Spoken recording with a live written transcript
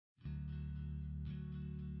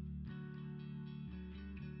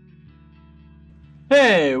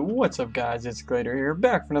Hey, what's up guys, it's Glader here,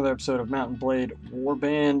 back for another episode of Mount & Blade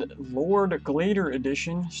Warband Lord Glader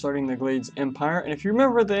Edition, starting the Glades Empire. And if you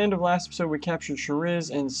remember at the end of last episode, we captured Shariz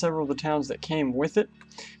and several of the towns that came with it.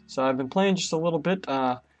 So I've been playing just a little bit.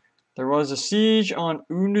 There was a siege on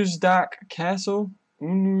Unuzdak Castle.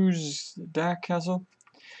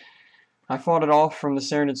 I fought it off from the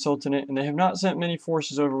Serenid Sultanate, and they have not sent many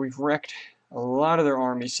forces over. We've wrecked a lot of their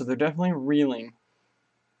armies, so they're definitely reeling.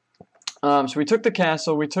 So we took the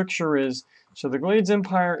castle, we took Shariz, so the Glades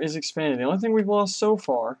Empire is expanded. The only thing we've lost so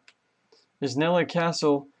far is Nele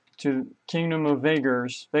Castle to Kingdom of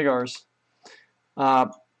Vegars. And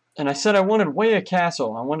I said I wanted Weyyah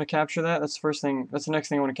Castle. I want to capture that. That's the first thing. That's the next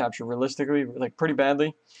thing I want to capture, realistically, like pretty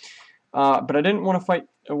badly. But I didn't want to fight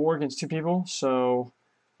a war against two people, so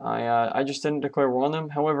I just didn't declare war on them.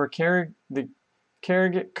 However, Carriget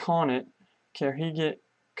Connet,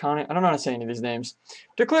 I don't know how to say any of these names,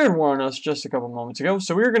 declared war on us just a couple moments ago.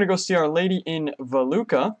 So we were going to go see Our Lady in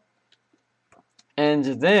Valuka, and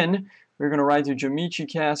then we're going to ride to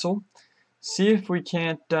Jamichi Castle, see if we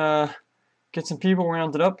can't get some people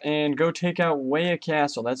rounded up, and go take out Weyyah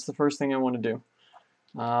Castle. That's the first thing I want to do.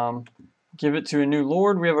 Give it to a new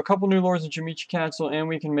lord. We have a couple new lords in Jamichi Castle, and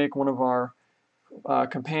we can make one of our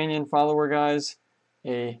companion follower guys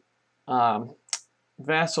a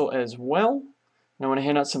vassal as well. I want to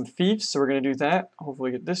hand out some fiefs, so we're going to do that.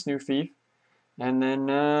 Hopefully get this new fief. And then,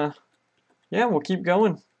 yeah, we'll keep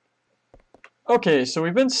going. Okay, so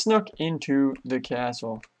we've been snuck into the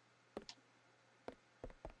castle.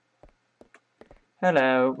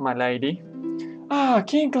 Hello, my lady. Ah,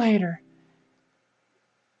 King Glader.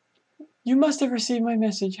 You must have received my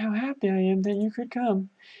message. How happy I am that you could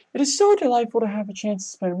come. It is so delightful to have a chance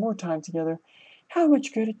to spend more time together. How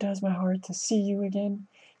much good it does my heart to see you again.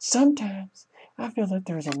 Sometimes I feel that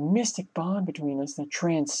there is a mystic bond between us that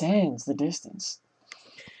transcends the distance.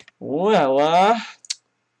 Well,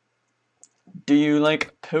 do you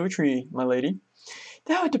like poetry, my lady?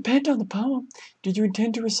 That would depend on the poem. Did you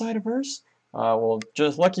intend to recite a verse? Well,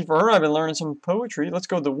 just lucky for her, I've been learning some poetry. Let's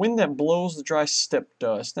go. The wind that blows the dry steppe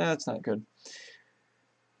dust. That's not good.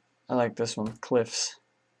 I like this one. Cliffs.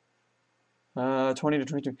 20 to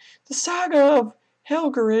 22. The saga of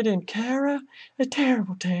Helgerid and Kara, a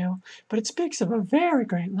terrible tale, but it speaks of a very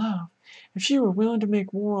great love. If she were willing to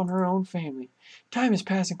make war on her own family, time is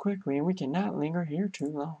passing quickly, and we cannot linger here too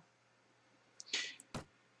long.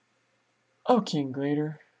 Oh, King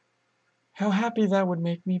Glader, how happy that would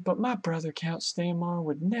make me, but my brother Count Stamar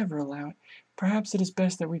would never allow it. Perhaps it is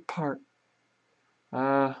best that we part.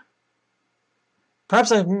 Perhaps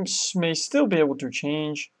I may still be able to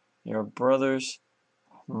change your brother's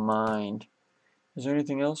mind. Is there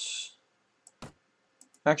anything else?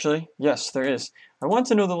 Actually, yes, there is. I want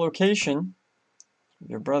to know the location of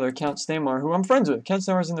your brother, Count Stamar, who I'm friends with. Count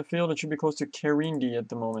Stamar is in the field. It should be close to Karindi at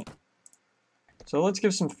the moment. So let's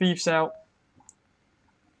give some fiefs out.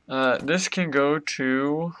 This can go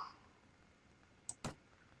to...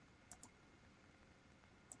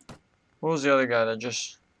 What was the other guy that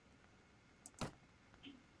just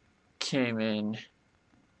came in?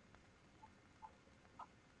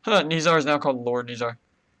 Huh, Nizar is now called Lord Nizar.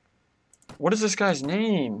 What is this guy's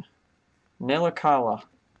name? Nelakala.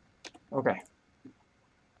 Okay.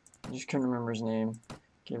 I just couldn't remember his name.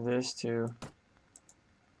 Give this to...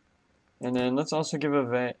 And then let's also give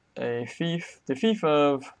a fief. The fief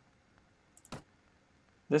of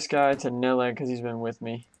this guy to Neleg, because he's been with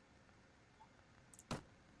me.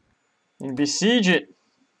 And besiege it.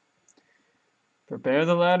 Prepare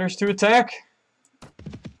the ladders to attack.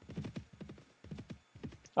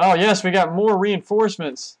 Oh yes, we got more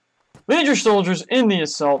reinforcements. Lead your soldiers in the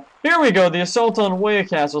assault. Here we go, the assault on Weyyah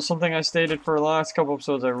Castle, something I stated for the last couple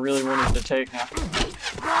episodes I really wanted to take now.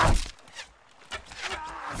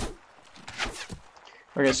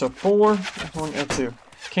 Okay, so 4, F1, F2.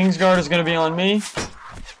 Kingsguard is going to be on me.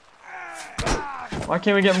 Why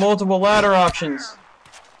can't we get multiple ladder options?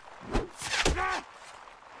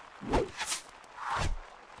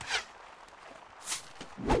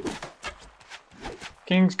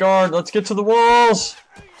 Kingsguard, let's get to the walls!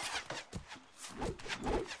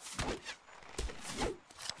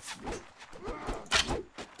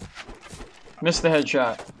 Missed the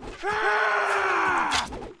headshot.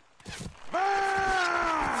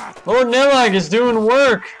 Lord Nelag is doing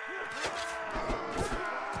work!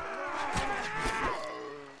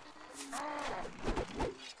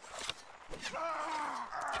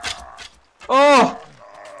 Oh!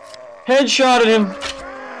 Headshotted him!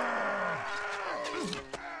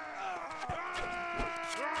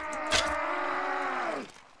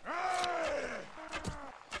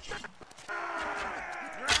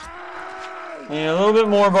 Yeah, a little bit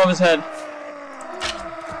more above his head.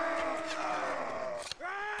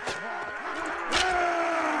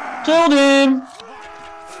 Killed him!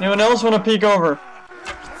 Anyone else want to peek over?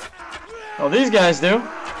 Oh, these guys do.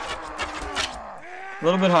 A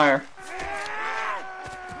little bit higher.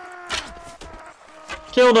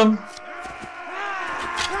 Killed him.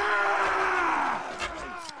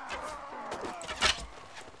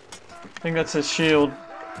 I think that's his shield.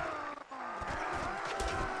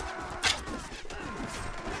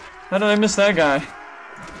 How did I miss that guy?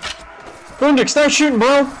 Bundick, start shooting,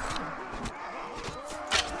 bro!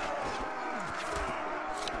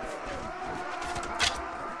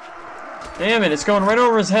 Damn it, it's going right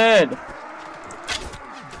over his head.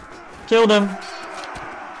 Killed him.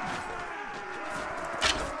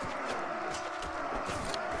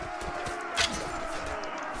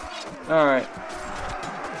 Alright.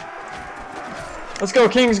 Let's go,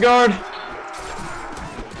 Kingsguard.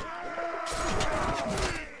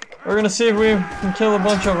 We're gonna see if we can kill a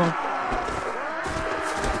bunch of them.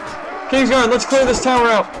 Kingsguard, let's clear this tower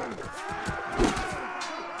out.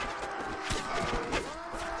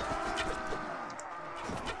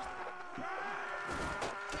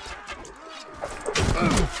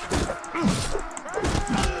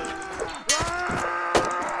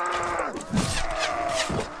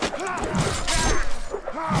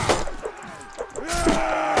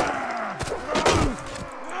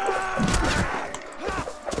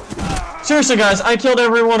 Seriously, guys, I killed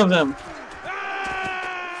every one of them.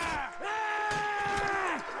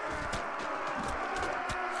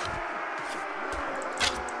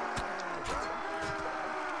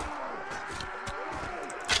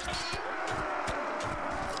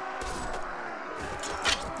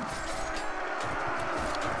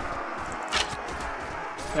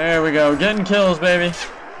 There we go, getting kills, baby.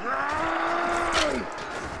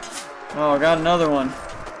 Oh, got another one.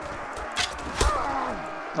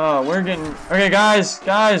 Oh, we're getting... Okay, guys,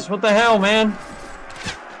 what the hell, man?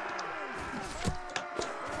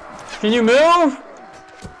 Can you move?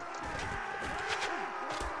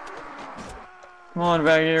 Come on,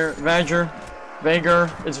 Vagar.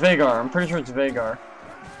 It's Vagar. I'm pretty sure it's Vagar.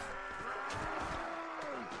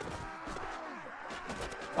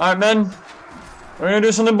 Alright, men. We're gonna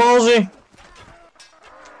do something ballsy.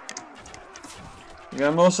 We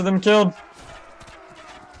got most of them killed.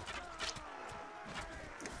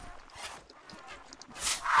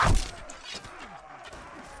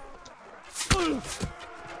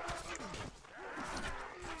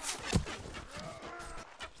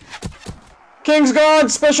 Kingsguard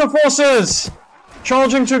Special Forces!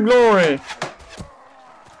 Charging to glory!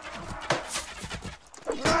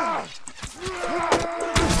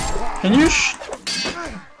 Can you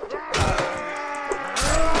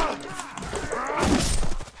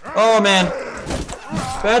Oh man.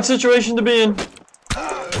 Bad situation to be in.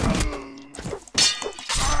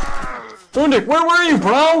 Bundick, where were you,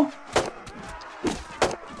 bro?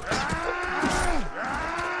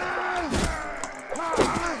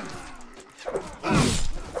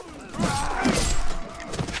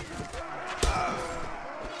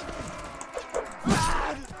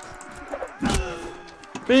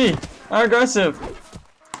 B, aggressive.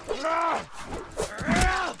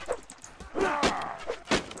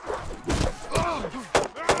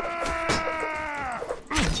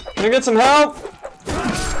 Can I get some help?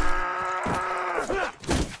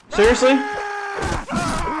 Seriously?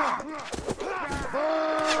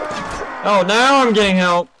 Oh, now I'm getting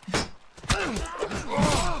help.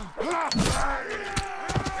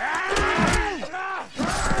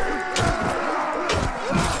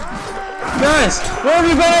 Guys, where have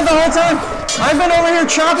you been at the whole time? I've been over here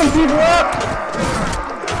chopping people up.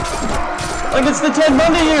 Like it's the Ted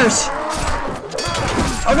Bundy years.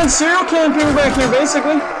 I've been serial killing people back here,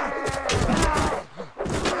 basically.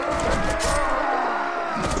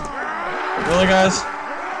 Really, guys?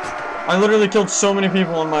 I literally killed so many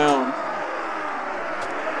people on my own.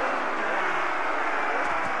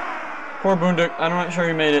 Poor Bundick. I'm not sure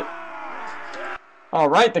he made it.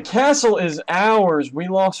 Alright, the castle is ours. We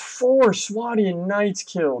lost 4 Swadian knights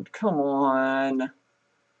killed. Come on.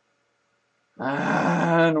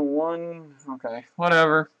 And 1... Okay,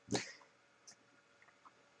 whatever.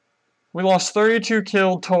 We lost 32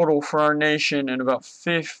 killed total for our nation and about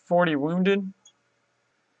 40 wounded.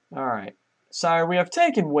 Alright. Sire, we have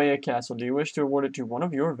taken Weyyah Castle. Do you wish to award it to one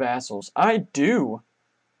of your vassals? I do.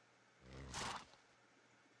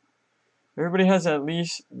 Everybody has at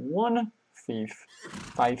least one fief.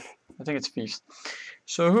 I think it's fiefs.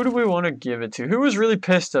 So who do we want to give it to? Who was really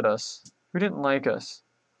pissed at us? Who didn't like us?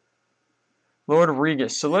 Lord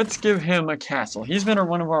Regis. So let's give him a castle. He's been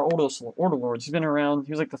one of our order lords. He's been around.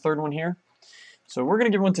 He was like the 3rd one here. So we're gonna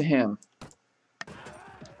give one to him.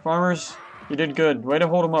 Farmers, you did good. Way to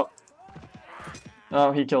hold him up.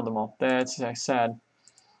 Oh, he killed them all. That's sad.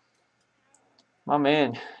 My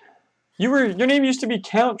man. Your name used to be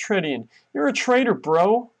Count Tredian. You're a traitor,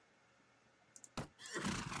 bro.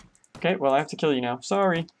 Okay, well I have to kill you now.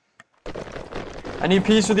 Sorry. I need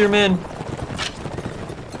peace with your men.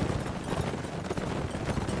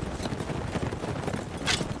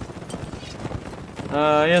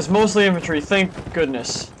 Yes, mostly infantry, thank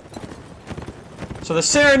goodness. So the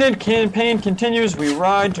Serenade campaign continues. We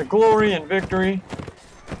ride to glory and victory.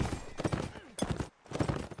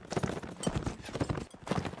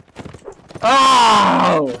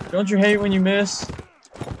 Oh! Don't you hate when you miss?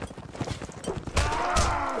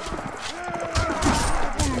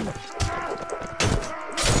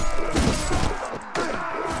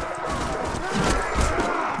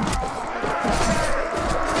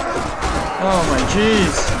 Oh my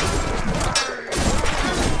jeez.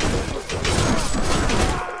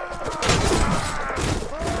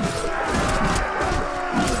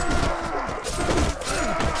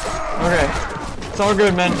 Okay. It's all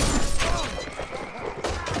good, man.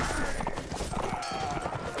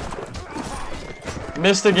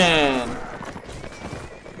 Missed again.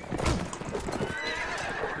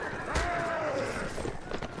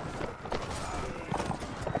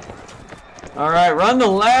 Alright, run the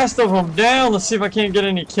last of them down. Let's see if I can't get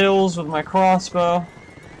any kills with my crossbow.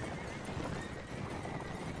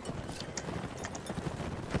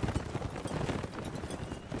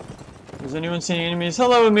 Is anyone seeing enemies?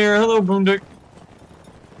 Hello, Amir. Hello, Boondick.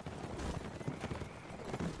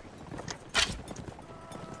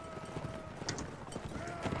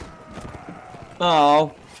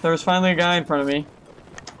 Oh, there was finally a guy in front of me.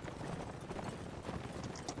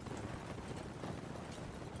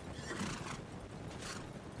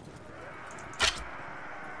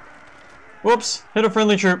 Whoops, hit a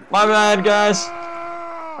friendly troop. My bad, guys.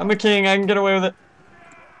 I'm a king, I can get away with it.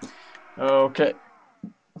 Okay.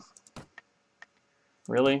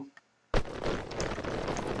 Really?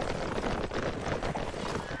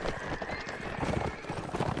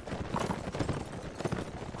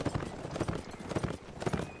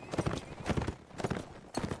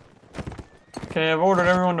 Okay, I've ordered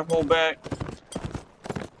everyone to pull back.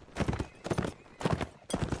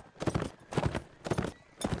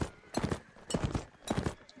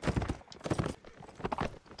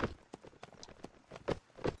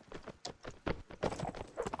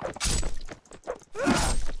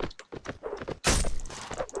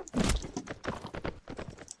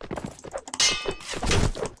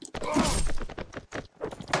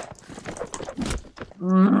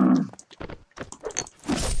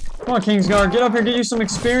 Come on, Kingsguard, get up here, get you some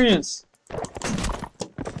experience.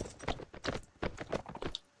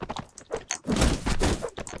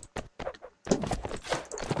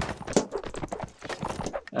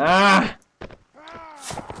 Ah!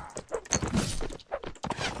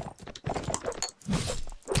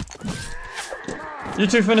 You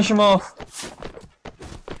two finish him off.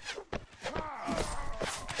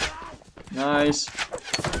 Nice.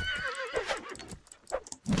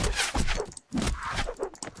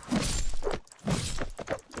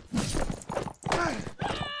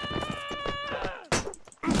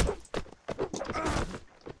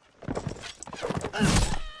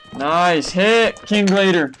 Nice hit, King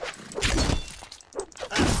Glader.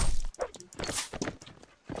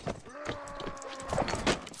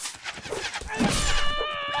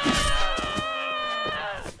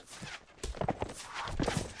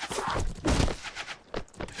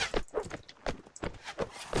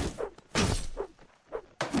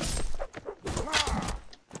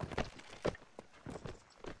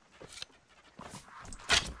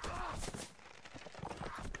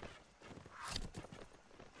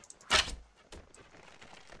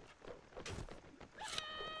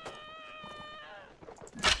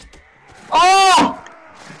 Oh!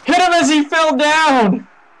 Hit him as he fell down!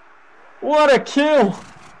 What a kill!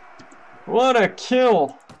 What a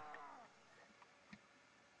kill!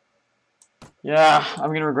 Yeah,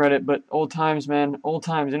 I'm gonna regret it, but old times, man. Old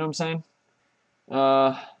times, you know what I'm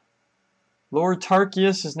saying? Lord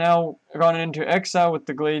Tarkius has now gone into exile with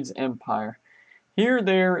the Glades Empire. Here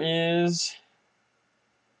there is...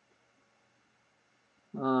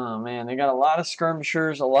 Oh, man, they got a lot of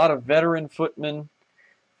skirmishers, a lot of veteran footmen,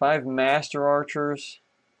 5 master archers,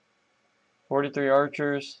 43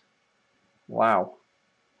 archers. Wow.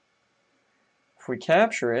 If we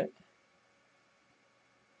capture it,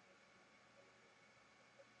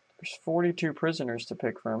 there's 42 prisoners to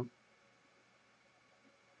pick from.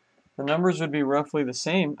 The numbers would be roughly the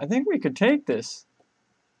same. I think we could take this.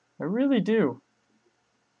 I really do.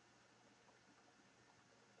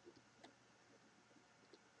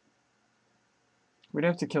 We'd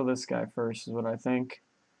have to kill this guy first, is what I think.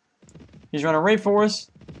 He's running right for us.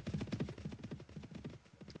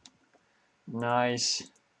 Nice.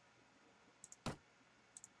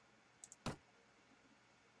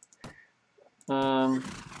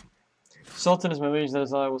 Sultan is my liege, that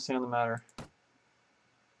is all I will say on the matter.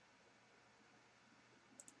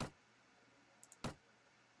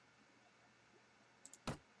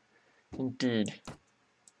 Indeed.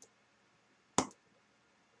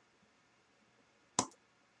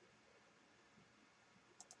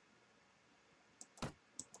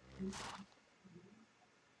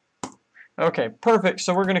 Okay, perfect.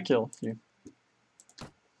 So we're gonna kill you.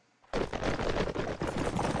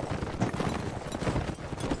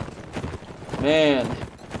 Man,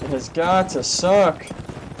 it has got to suck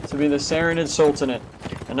to be the Saranid Sultanate.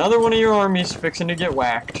 Another one of your armies fixing to get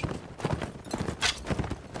whacked.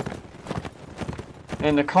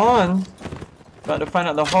 And the Khan about to find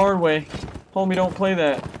out the hard way. Homie, don't play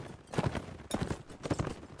that.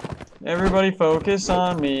 Everybody focus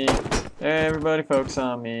on me. Everybody focus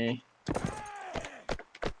on me.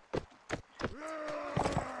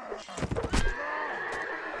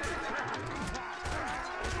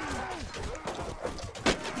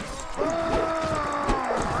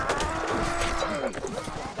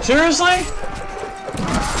 Seriously?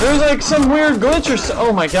 There's like some weird glitch or so.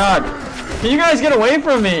 Oh my god. Can you guys get away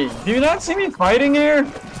from me? Do you not see me fighting here?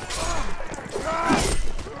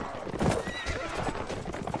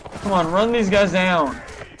 Come on, run these guys down.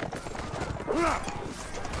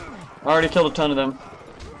 I already killed a ton of them.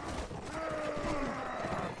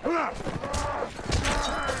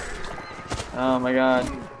 Oh my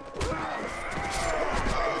god.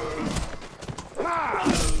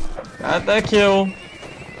 Got that kill.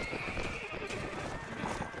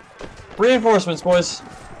 Reinforcements, boys.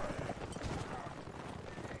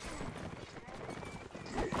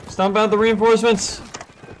 Stomp out the reinforcements.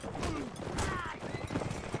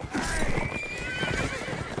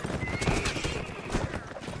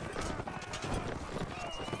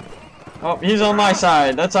 Oh, he's on my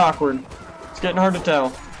side. That's awkward. It's getting hard to tell.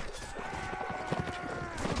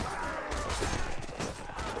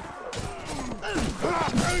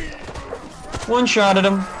 One shot at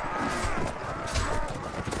him.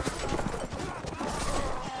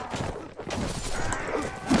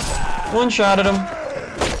 One shot at him.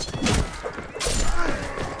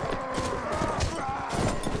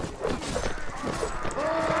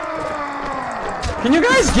 Can you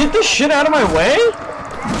guys get this shit out of my way?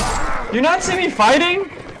 Do you not see me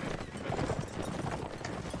fighting?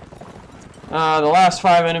 The last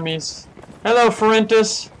 5 enemies. Hello,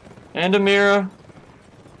 Ferentus, and Amira,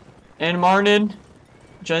 and Marnid,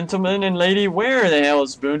 gentleman and lady. Where the hell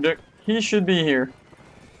is Boonduk? He should be here.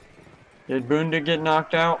 Did Boonduk get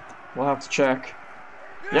knocked out? We'll have to check.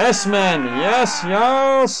 Yes, men! Yes,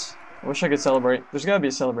 yes! I wish I could celebrate. There's gotta be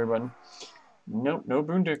a celebrate button. Nope, no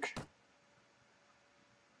Boonduk.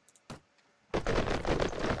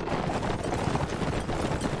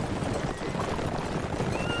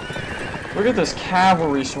 Look at this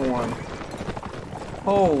cavalry swarm.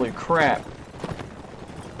 Holy crap.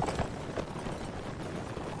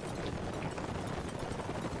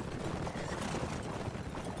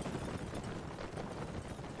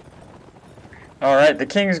 Alright, the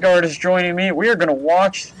King's Guard is joining me. We are going to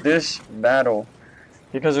watch this battle.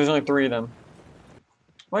 Because there's only 3 of them.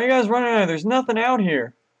 Why are you guys running out? There's nothing out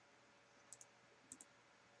here.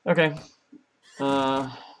 Okay.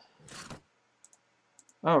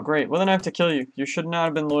 Oh, great. Well, then I have to kill you. You should not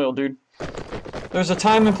have been loyal, dude. There's a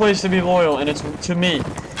time and place to be loyal, and it's to me.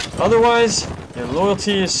 Otherwise, your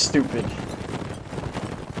loyalty is stupid.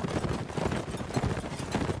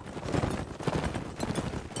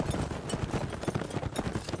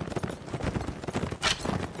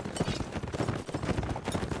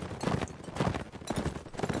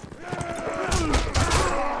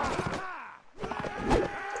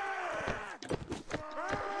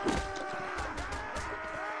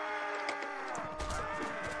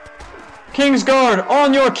 King's Guard,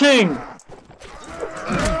 on your king!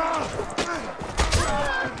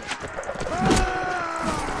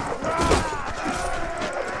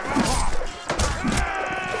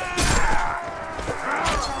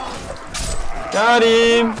 Got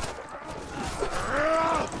him!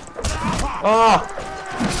 Oh!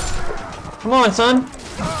 Come on, son!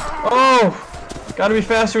 Oh! Gotta be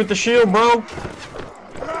faster with the shield, bro!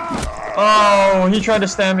 Oh, he tried to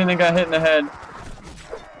stab me and then got hit in the head.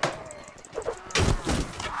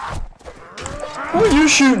 Who are you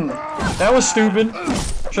shooting? That was stupid.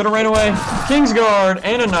 Should have ran away. King's Guard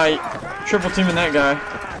and a knight. Triple teaming that guy.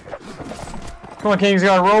 Come on, King's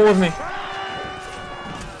Guard, roll with me.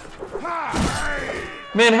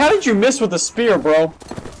 Man, how did you miss with the spear, bro?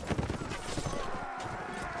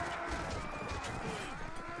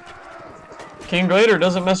 King Glader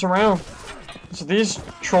doesn't mess around. So these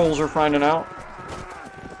trolls are finding out.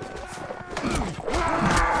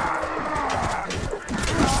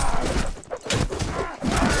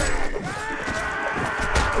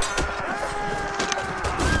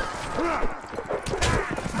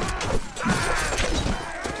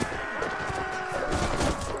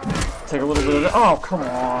 Take a little bit of it. Oh, come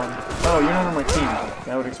on. Oh, you're not on my team.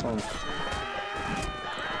 That would explain it.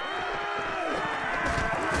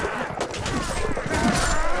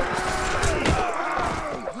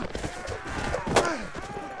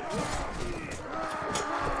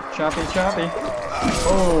 Choppy, choppy.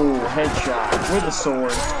 Oh, headshot with the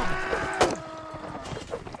sword.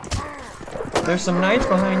 There's some knights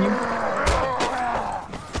behind you.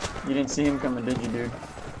 You didn't see him coming, did you, dude?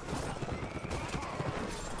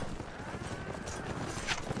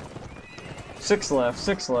 Six left,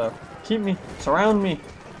 6 left. Keep me, surround me.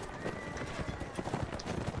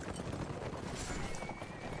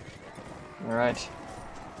 Alright.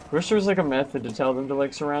 Wish there was like a method to tell them to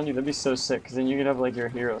like surround you. That'd be so sick, because then you could have like your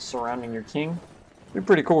hero surrounding your king. You're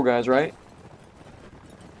pretty cool guys, right?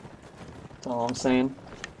 That's all I'm saying.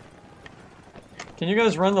 Can you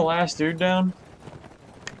guys run the last dude down?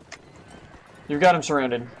 You've got him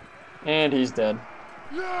surrounded. And he's dead.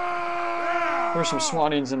 There's some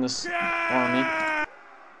Swatians in this army.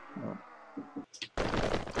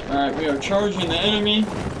 Alright, we are charging the enemy.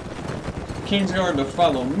 Kingsguard to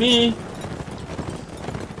follow me.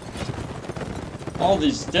 All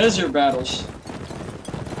these desert battles.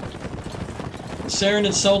 The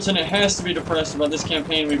Saranid Sultanate has to be depressed about this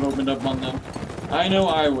campaign we've opened up on them. I know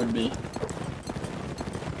I would be.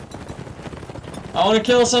 I want to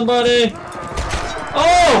kill somebody!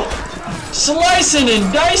 Oh! Slicing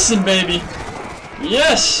and dicing, baby!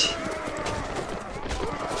 Yes!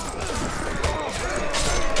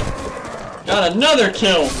 Got another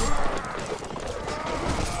kill!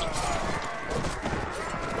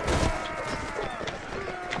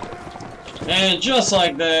 And just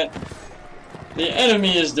like that, the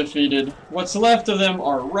enemy is defeated. What's left of them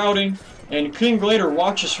are routing, and King Glader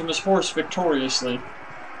watches from his horse victoriously.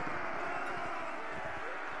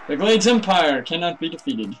 The Glade's empire cannot be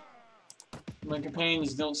defeated. My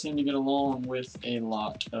companions don't seem to get along with a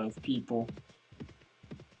lot of people,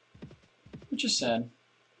 which is sad.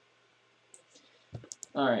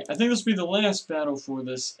 Alright, I think this will be the last battle for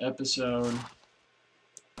this episode.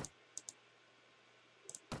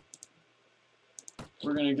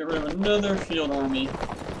 We're going to get rid of another field army.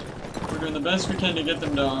 We're doing the best we can to get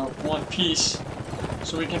them to want peace,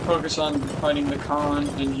 so we can focus on fighting the Khan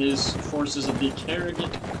and his forces of the Karagate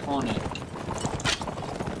Khanate.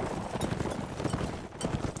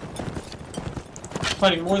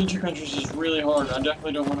 Fighting more than 2 countries is really hard. I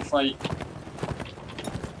definitely don't want to fight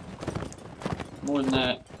more than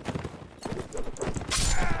that.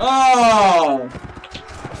 Oh!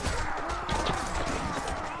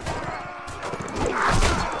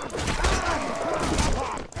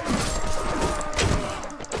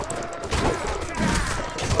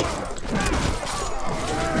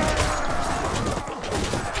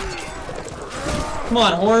 Come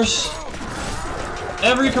on, horse.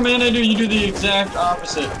 Every command I do, you do the exact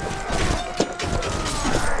opposite.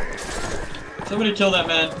 Somebody kill that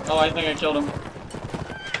man. Oh, I think I killed him.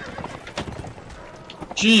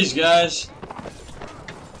 Jeez, guys.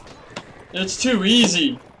 It's too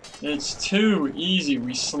easy. It's too easy.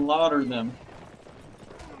 We slaughtered them.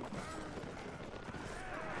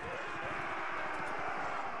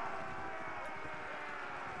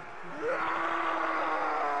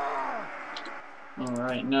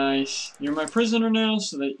 Alright, nice. You're my prisoner now,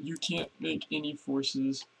 so that you can't make any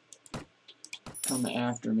forces come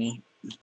after me.